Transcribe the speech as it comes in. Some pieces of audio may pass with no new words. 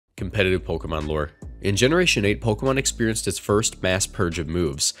Competitive Pokemon lore. In Generation 8, Pokemon experienced its first mass purge of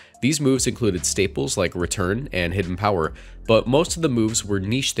moves. These moves included staples like Return and Hidden Power, but most of the moves were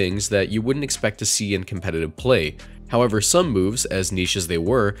niche things that you wouldn't expect to see in competitive play. However, some moves, as niche as they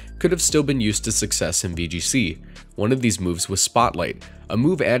were, could have still been used to success in VGC. One of these moves was Spotlight, a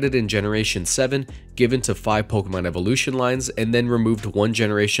move added in Generation 7, given to 5 Pokemon evolution lines, and then removed 1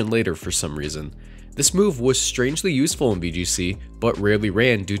 generation later for some reason. This move was strangely useful in VGC, but rarely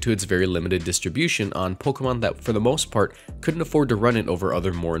ran due to its very limited distribution on Pokemon that for the most part couldn't afford to run it over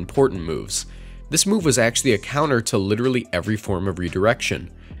other more important moves. This move was actually a counter to literally every form of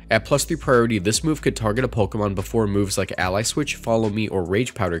redirection. At +3 priority, this move could target a Pokemon before moves like Ally Switch, Follow Me, or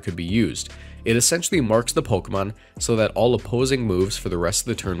Rage Powder could be used. It essentially marks the Pokemon so that all opposing moves for the rest of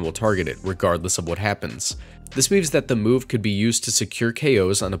the turn will target it, regardless of what happens. This means that the move could be used to secure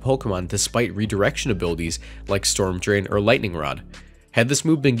KOs on a Pokemon despite redirection abilities like Storm Drain or Lightning Rod. Had this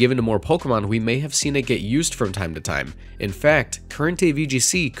move been given to more Pokemon, we may have seen it get used from time to time. In fact, current day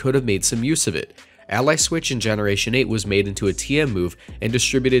VGC could have made some use of it. Ally Switch in Generation 8 was made into a TM move and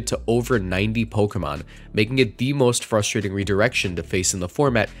distributed to over 90 Pokemon, making it the most frustrating redirection to face in the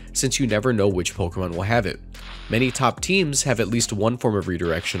format since you never know which Pokemon will have it. Many top teams have at least one form of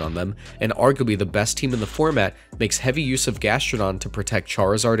redirection on them, and arguably the best team in the format makes heavy use of Gastrodon to protect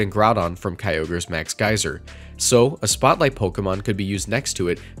Charizard and Groudon from Kyogre's Max Geyser. So, a Spotlight Pokemon could be used next to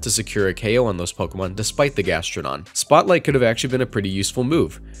it to secure a KO on those Pokemon despite the Gastrodon. Spotlight could have actually been a pretty useful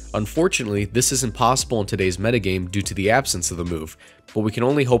move. Unfortunately, this isn't possible in today's metagame due to the absence of the move, but we can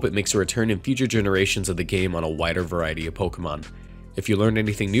only hope it makes a return in future generations of the game on a wider variety of Pokemon. If you learned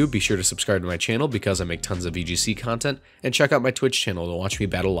anything new, be sure to subscribe to my channel because I make tons of VGC content, and check out my Twitch channel to watch me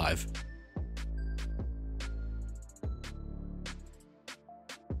battle live.